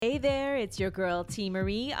Hey there, it's your girl T.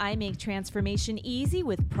 Marie. I make transformation easy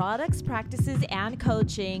with products, practices, and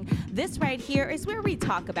coaching. This right here is where we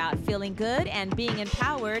talk about feeling good and being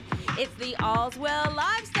empowered. It's the All's Well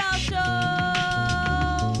Lifestyle Show.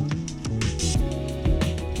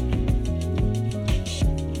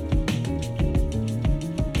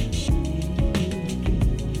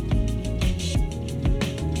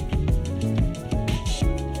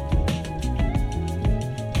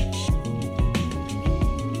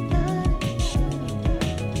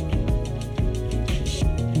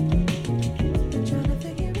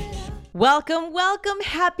 Welcome.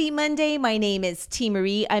 Happy Monday. My name is T.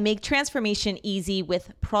 Marie. I make transformation easy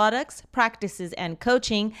with products, practices, and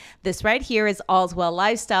coaching. This right here is All's Well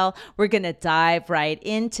Lifestyle. We're going to dive right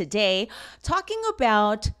in today talking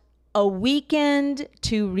about a weekend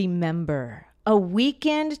to remember. A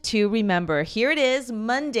weekend to remember. Here it is,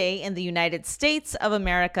 Monday in the United States of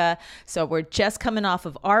America. So we're just coming off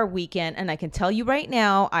of our weekend, and I can tell you right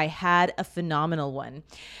now, I had a phenomenal one.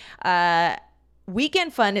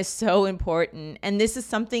 Weekend fun is so important. And this is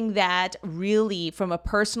something that really, from a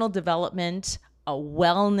personal development, a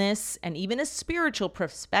wellness, and even a spiritual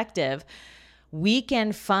perspective,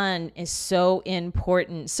 weekend fun is so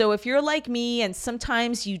important. So if you're like me and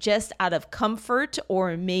sometimes you just out of comfort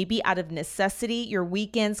or maybe out of necessity, your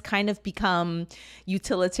weekends kind of become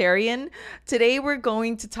utilitarian. Today, we're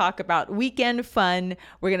going to talk about weekend fun.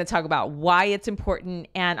 We're going to talk about why it's important.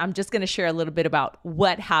 And I'm just going to share a little bit about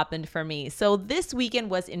what happened for me. So this weekend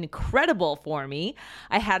was incredible for me.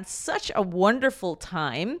 I had such a wonderful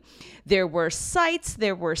time. There were sights,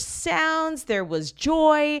 there were sounds, there was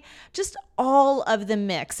joy, just all of the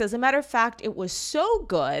mix. As a matter of fact, it was so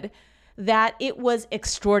good that it was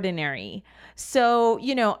extraordinary. So,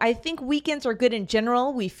 I think weekends are good in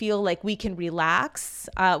general. We feel like we can relax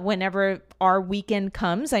whenever our weekend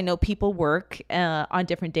comes. I know people work on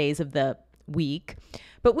different days of the week,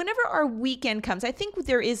 but whenever our weekend comes, I think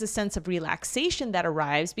there is a sense of relaxation that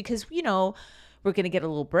arrives because, we're going to get a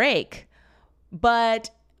little break. But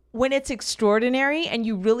when it's extraordinary and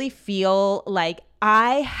you really feel like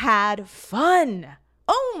I had fun.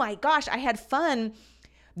 Oh my gosh, I had fun.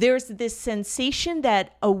 There's this sensation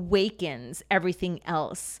that awakens everything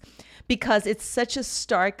else because it's such a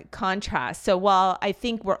stark contrast. So while I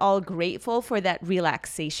think we're all grateful for that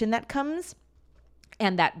relaxation that comes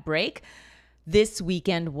and that break, this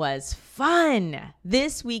weekend was fun.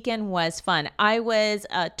 I was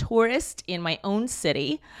a tourist in my own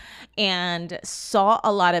city and saw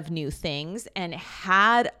a lot of new things and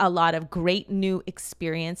had a lot of great new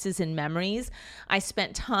experiences and memories. I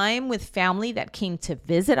spent time with family that came to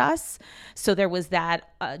visit us. So there was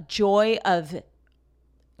that joy of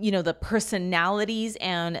the personalities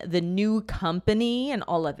and the new company and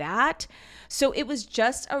all of that. So it was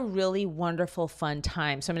just a really wonderful, fun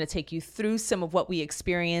time. So I'm going to take you through some of what we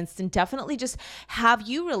experienced and definitely just have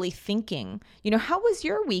you really thinking, how was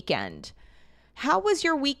your weekend? How was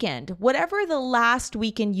your weekend? Whatever the last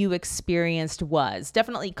weekend you experienced was,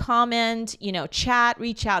 definitely comment, chat,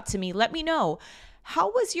 reach out to me. Let me know. How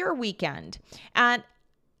was your weekend? And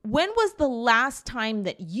when was the last time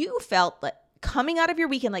that you felt like coming out of your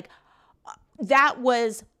weekend, like that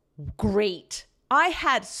was great? I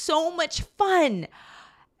had so much fun.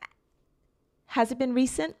 Has it been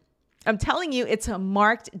recent? I'm telling you, it's a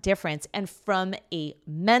marked difference. And from a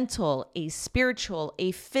mental, a spiritual,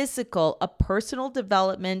 a physical, a personal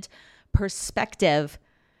development perspective,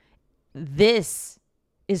 this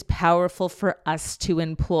is powerful for us to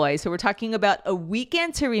employ. So we're talking about a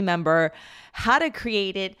weekend to remember, how to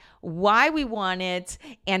create it, why we want it,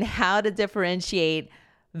 and how to differentiate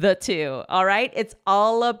the two. All right? It's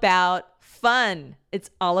all about fun. It's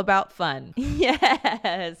all about fun.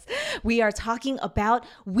 Yes. We are talking about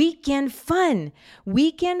weekend fun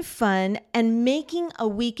and making a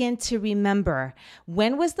weekend to remember.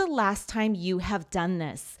 When was the last time you have done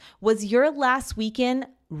this? Was your last weekend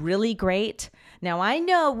really great? Now, I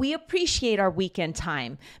know we appreciate our weekend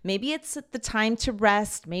time. Maybe it's the time to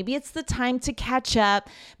rest. Maybe it's the time to catch up.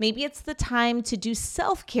 Maybe it's the time to do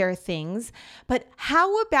self-care things. But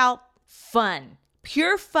how about fun?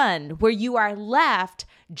 Pure fun, where you are left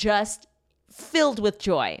just filled with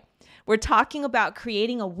joy. We're talking about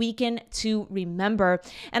creating a weekend to remember.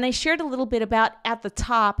 And I shared a little bit about at the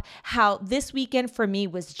top how this weekend for me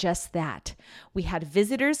was just that. We had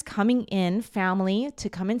visitors coming in, family, to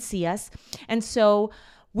come and see us. And so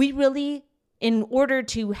we really, in order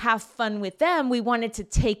to have fun with them, we wanted to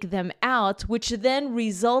take them out, which then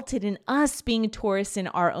resulted in us being tourists in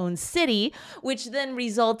our own city, which then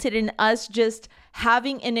resulted in us just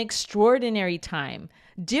having an extraordinary time.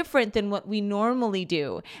 different than what we normally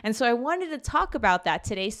do. And so I wanted to talk about that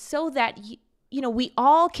today so that, we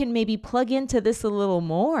all can maybe plug into this a little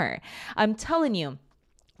more. I'm telling you,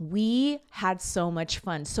 we had so much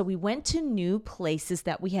fun. So we went to new places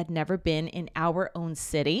that we had never been in our own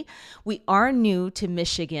city. We are new to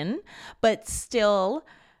Michigan, but still,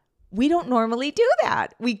 we don't normally do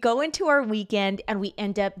that. We go into our weekend and we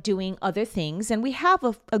end up doing other things and we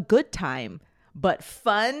have a good time. But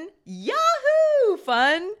fun, yahoo,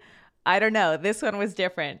 fun. I don't know. This one was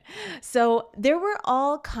different. So there were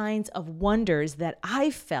all kinds of wonders that I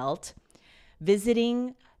felt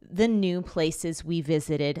visiting the new places we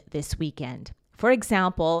visited this weekend. For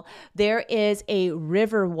example, there is a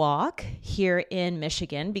river walk here in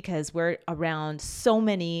Michigan because we're around so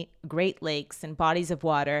many Great Lakes and bodies of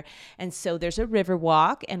water. And so there's a river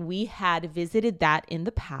walk, and we had visited that in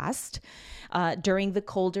the past during the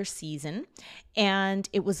colder season. And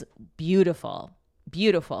it was beautiful,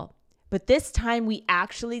 beautiful. But this time we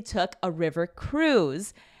actually took a river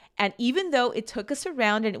cruise. And even though it took us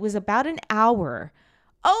around and it was about an hour,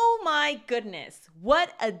 oh my goodness,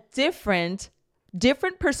 what a different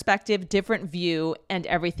perspective, different view, and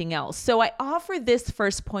everything else. So I offer this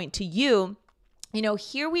first point to you.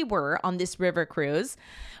 Here we were on this river cruise.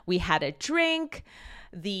 We had a drink.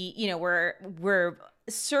 We're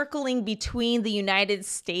circling between the United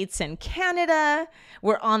States and Canada.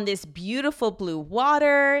 We're on this beautiful blue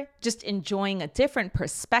water, just enjoying a different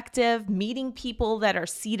perspective, meeting people that are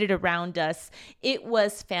seated around us. It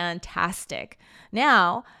was fantastic.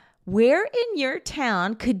 Now, where in your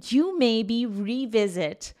town could you maybe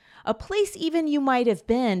revisit a place even you might have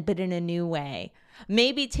been, but in a new way?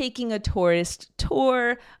 Maybe taking a tourist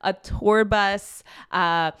tour, a tour bus,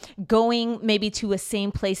 going maybe to a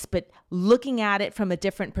same place, but looking at it from a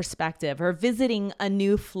different perspective, or visiting a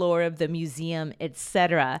new floor of the museum,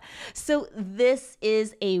 etc. So this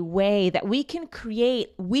is a way that we can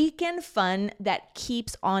create weekend fun that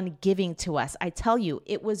keeps on giving to us. I tell you,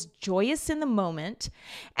 it was joyous in the moment,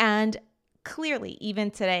 and clearly,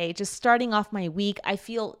 even today, just starting off my week, I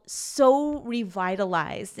feel so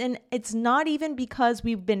revitalized. And it's not even because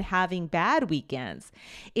we've been having bad weekends.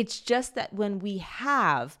 It's just that when we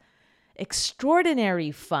have extraordinary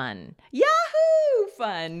fun, yahoo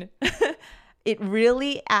fun, it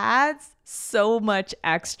really adds so much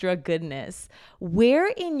extra goodness. Where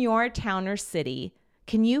in your town or city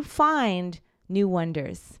can you find new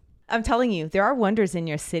wonders? I'm telling you, there are wonders in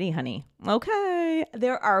your city, honey. Okay.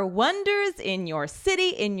 There are wonders in your city,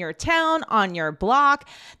 in your town, on your block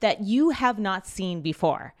that you have not seen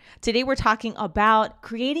before. Today, we're talking about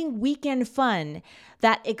creating weekend fun,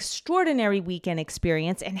 that extraordinary weekend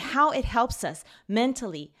experience, and how it helps us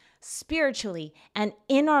mentally, spiritually, and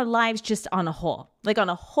in our lives just on a whole, like on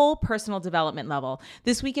a whole personal development level.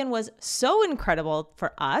 This weekend was so incredible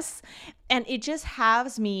for us, and it just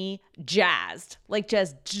has me jazzed, like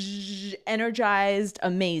just energized,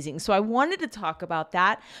 amazing. So I wanted to talk about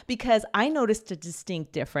that because I noticed a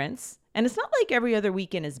distinct difference, and it's not like every other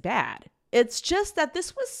weekend is bad. It's just that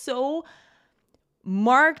this was so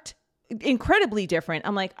marked, incredibly different.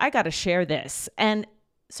 I'm like, I got to share this. And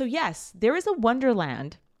so yes, there is a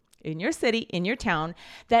wonderland in your city, in your town,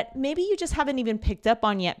 that maybe you just haven't even picked up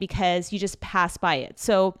on yet because you just pass by it.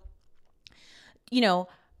 So,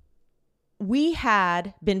 we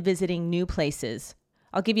had been visiting new places.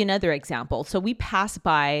 I'll give you another example. So we passed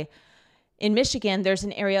by, in Michigan, there's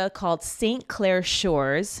an area called St. Clair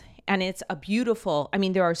Shores, and it's a beautiful,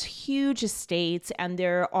 there are huge estates and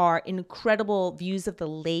there are incredible views of the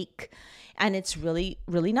lake, and it's really,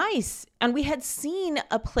 really nice. And we had seen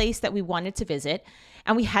a place that we wanted to visit,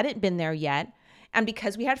 and we hadn't been there yet. And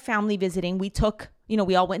because we had family visiting, we took,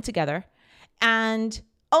 we all went together. And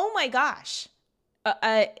oh my gosh,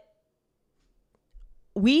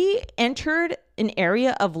 we entered an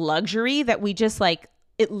area of luxury that we just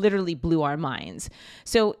it literally blew our minds.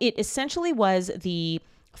 So it essentially was the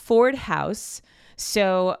Ford house.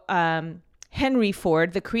 So Henry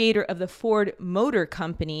Ford, the creator of the Ford Motor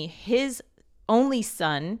Company, his only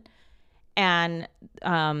son and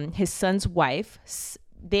his son's wife,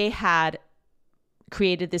 they had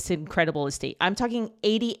created this incredible estate. I'm talking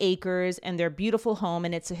 80 acres and their beautiful home,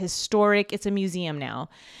 and it's a museum now.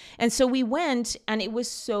 And so we went, and it was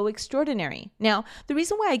so extraordinary. Now, the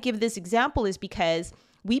reason why I give this example is because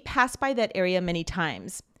we passed by that area many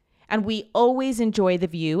times, and we always enjoy the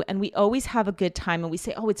view, and we always have a good time, and we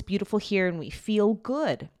say, oh, it's beautiful here, and we feel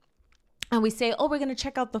good. And we say, oh, we're going to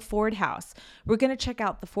check out the Ford house. We're going to check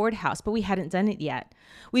out the Ford house, but we hadn't done it yet.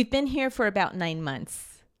 We've been here for about 9 months.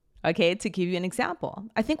 Okay, to give you an example.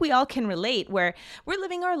 I think we all can relate where we're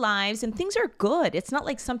living our lives and things are good. It's not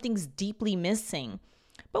like something's deeply missing.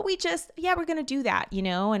 But we just, yeah, we're going to do that,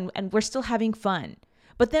 and we're still having fun.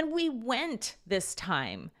 But then we went this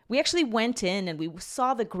time. We actually went in and we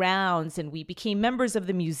saw the grounds and we became members of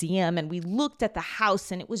the museum and we looked at the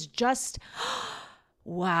house and it was just,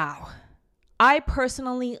 wow. I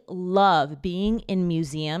personally love being in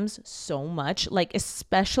museums so much, like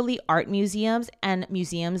especially art museums and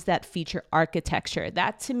museums that feature architecture.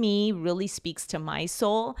 That to me really speaks to my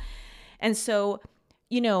soul. And so,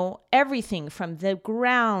 everything from the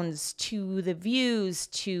grounds to the views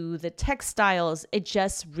to the textiles, it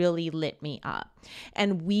just really lit me up.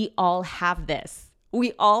 And we all have this.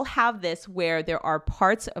 We all have this where there are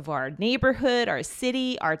parts of our neighborhood, our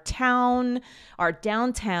city, our town, our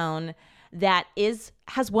downtown that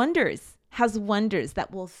has wonders that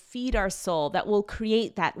will feed our soul, that will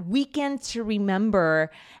create that weekend to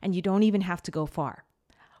remember, and you don't even have to go far.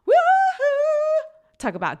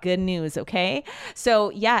 Talk about good news, okay? So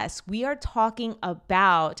yes, we are talking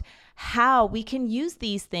about how we can use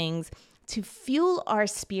these things to fuel our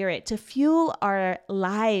spirit, to fuel our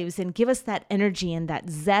lives and give us that energy and that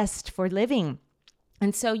zest for living.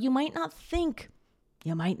 And so you might not think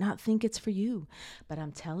it's for you, but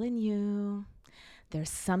I'm telling you, there's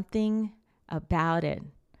something about it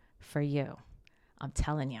for you. I'm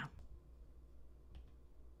telling you.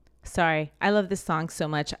 Sorry, I love this song so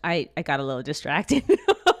much. I got a little distracted.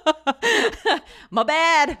 My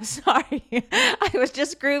bad. Sorry. I was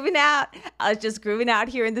just grooving out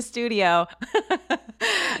here in the studio.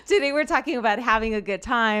 Today we're talking about having a good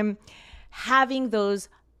time, having those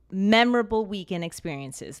memorable weekend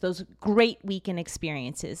experiences, those great weekend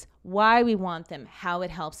experiences, why we want them, how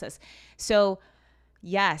it helps us. So,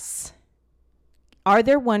 yes. Are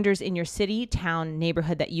there wonders in your city, town,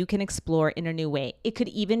 neighborhood that you can explore in a new way? It could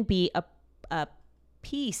even be a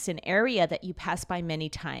piece, an area that you pass by many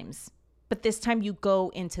times. But this time you go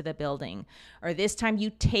into the building, or this time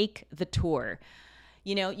you take the tour.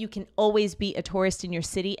 You can always be a tourist in your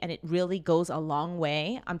city, and it really goes a long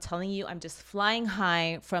way. I'm telling you, I'm just flying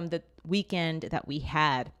high from the weekend that we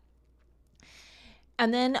had.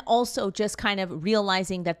 And then also just kind of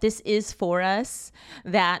realizing that this is for us,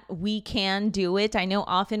 that we can do it. I know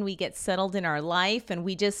often we get settled in our life and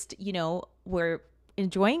we just, we're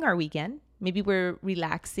enjoying our weekend. Maybe we're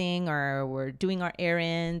relaxing or we're doing our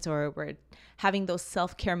errands or we're having those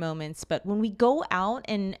self-care moments. But when we go out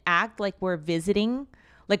and act like we're visiting,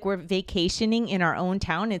 like we're vacationing in our own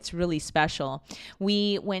town, it's really special.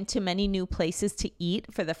 We went to many new places to eat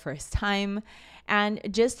for the first time, and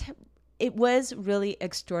it was really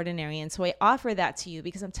extraordinary. And so I offer that to you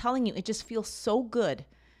because I'm telling you, it just feels so good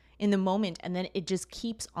in the moment, and then it just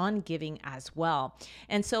keeps on giving as well.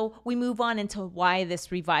 And so we move on into why this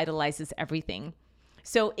revitalizes everything.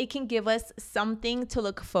 So it can give us something to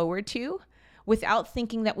look forward to without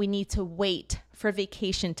thinking that we need to wait for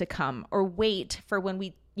vacation to come or wait for when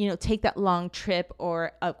we, take that long trip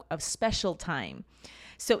or a special time.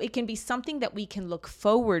 So it can be something that we can look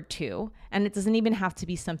forward to, and it doesn't even have to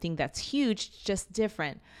be something that's huge, just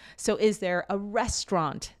different. So is there a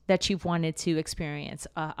restaurant that you've wanted to experience,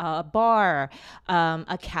 a bar,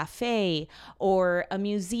 a cafe, or a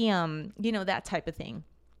museum, that type of thing?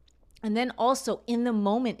 And then also in the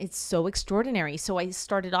moment, it's so extraordinary. So I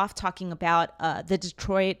started off talking about the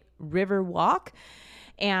Detroit River Walk,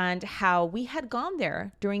 and how we had gone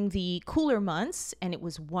there during the cooler months, and it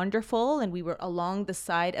was wonderful, and we were along the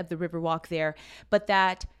side of the Riverwalk there. But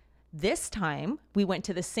that this time we went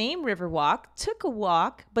to the same Riverwalk, took a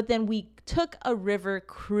walk, but then we took a river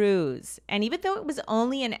cruise. And even though it was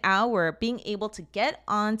only an hour, being able to get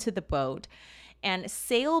onto the boat and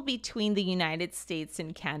sail between the United States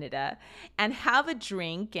and Canada and have a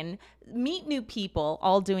drink and meet new people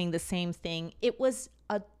all doing the same thing, it was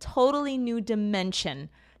a totally new dimension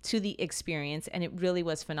to the experience, and it really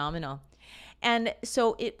was phenomenal. And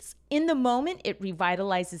so it's in the moment, it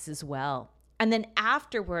revitalizes as well. And then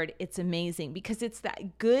afterward, it's amazing because it's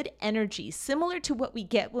that good energy, similar to what we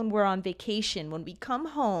get when we're on vacation, when we come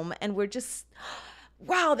home and we're just,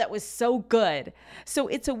 wow, that was so good. So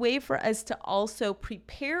it's a way for us to also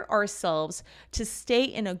prepare ourselves to stay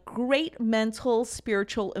in a great mental,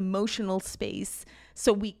 spiritual, emotional space.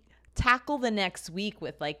 So we tackle the next week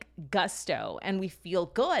with like gusto, and we feel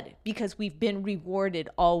good because we've been rewarded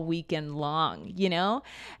all weekend long,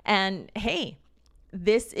 And hey,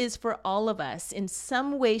 this is for all of us in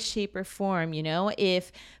some way, shape, or form.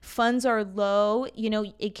 If funds are low,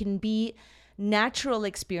 it can be natural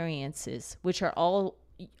experiences, which are all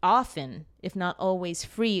often, if not always,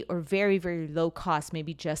 free or very, very low cost,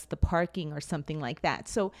 maybe just the parking or something like that.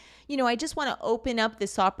 So, I just want to open up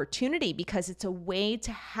this opportunity because it's a way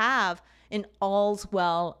to have an all's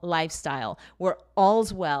well lifestyle. We're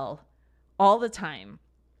all's well all the time.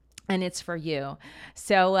 And it's for you.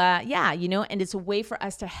 So and it's a way for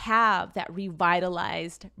us to have that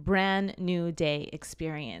revitalized, brand new day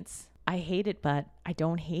experience. I hate it, but I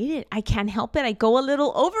don't hate it. I can't help it. I go a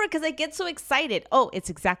little over it because I get so excited. Oh, it's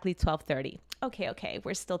exactly 12:30. Okay.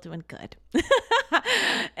 We're still doing good.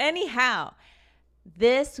 Anyhow,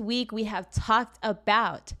 this week we have talked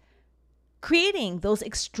about creating those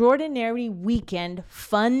extraordinary weekend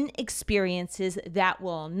fun experiences that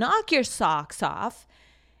will knock your socks off.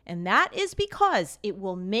 And that is because it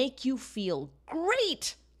will make you feel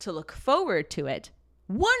great to look forward to it,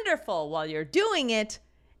 wonderful while you're doing it,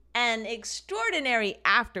 and extraordinary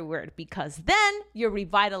afterward, because then you're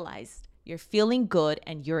revitalized, you're feeling good,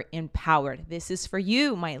 and you're empowered. This is for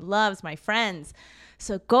you, my loves, my friends.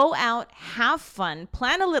 So go out, have fun,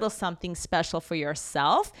 plan a little something special for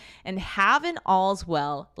yourself, and have an all's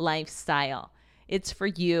well lifestyle. It's for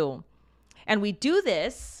you. And we do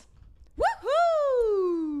this,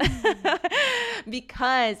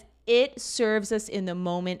 because it serves us in the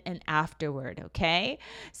moment and afterward, okay?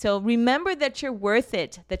 So remember that you're worth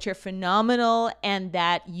it, that you're phenomenal, and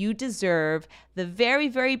that you deserve the very,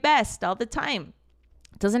 very best all the time.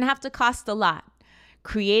 It doesn't have to cost a lot.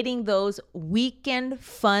 Creating those weekend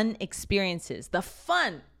fun experiences, the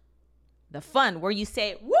fun where you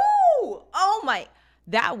say, woo, oh my,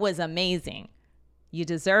 that was amazing. You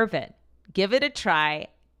deserve it. Give it a try.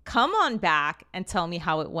 Come on back and tell me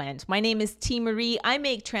how it went. My name is T. Marie. I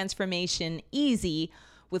make transformation easy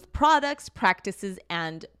with products, practices,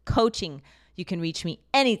 and coaching. You can reach me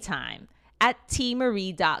anytime at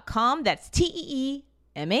tmarie.com. That's TEEMAREE.com.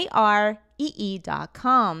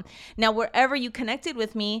 Now, wherever you connected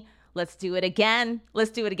with me, let's do it again.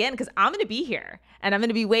 Because I'm going to be here and I'm going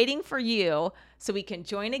to be waiting for you so we can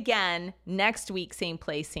join again next week, same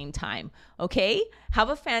place, same time. Okay? Have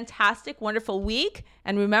a fantastic, wonderful week.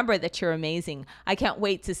 And remember that you're amazing. I can't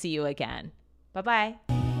wait to see you again. Bye-bye.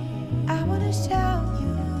 I want to show you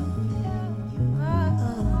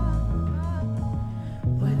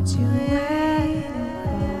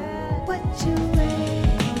what you